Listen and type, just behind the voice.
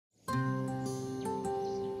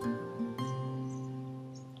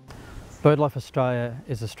BirdLife Australia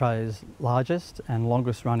is Australia's largest and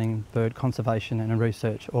longest running bird conservation and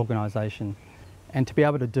research organisation. And to be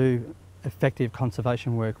able to do effective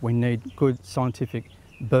conservation work, we need good scientific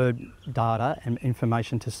bird data and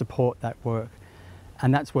information to support that work.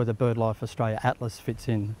 And that's where the BirdLife Australia Atlas fits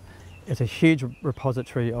in. It's a huge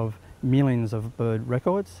repository of millions of bird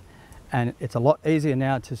records, and it's a lot easier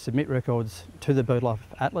now to submit records to the BirdLife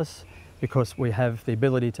Atlas because we have the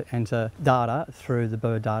ability to enter data through the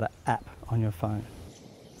Birdata App on your phone.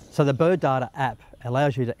 So the Birdata App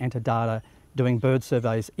allows you to enter data doing bird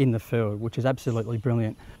surveys in the field, which is absolutely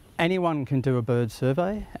brilliant. Anyone can do a bird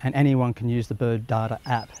survey and anyone can use the Birdata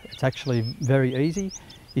App. It's actually very easy.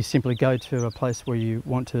 You simply go to a place where you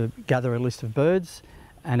want to gather a list of birds,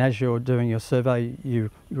 and as you're doing your survey,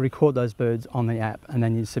 you record those birds on the app and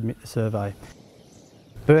then you submit the survey.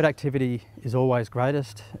 Bird activity is always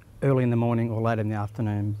greatest early in the morning or late in the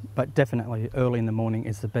afternoon, but definitely early in the morning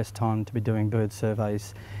is the best time to be doing bird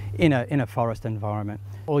surveys in a forest environment.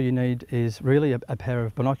 All you need is really a pair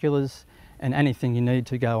of binoculars and anything you need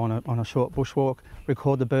to go on a short bushwalk,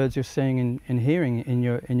 record the birds you're seeing and hearing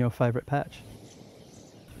in your favourite patch.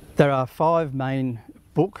 There are 5 main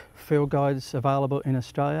book field guides available in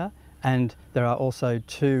Australia, and there are also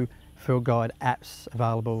 2 field guide apps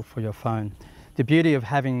available for your phone. The beauty of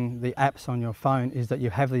having the apps on your phone is that you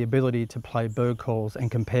have the ability to play bird calls and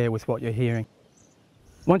compare with what you're hearing.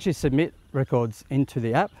 Once you submit records into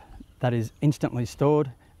the app, that is instantly stored,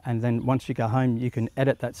 and then once you go home you can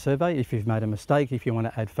edit that survey if you've made a mistake, if you want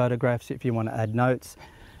to add photographs, if you want to add notes,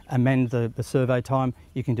 amend the survey time.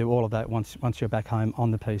 You can do all of that once you're back home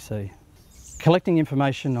on the PC. Collecting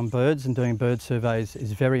information on birds and doing bird surveys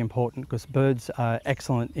is very important because birds are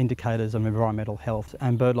excellent indicators of environmental health,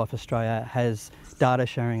 and BirdLife Australia has data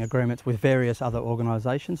sharing agreements with various other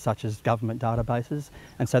organisations such as government databases,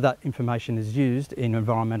 and so that information is used in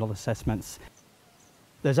environmental assessments.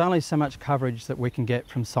 There's only so much coverage that we can get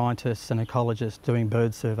from scientists and ecologists doing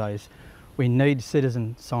bird surveys. We need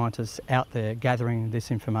citizen scientists out there gathering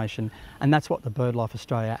this information, and that's what the BirdLife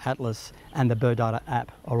Australia Atlas and the Birdata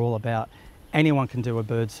App are all about. Anyone can do a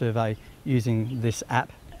bird survey using this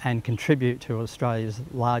app and contribute to Australia's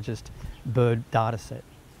largest bird data set.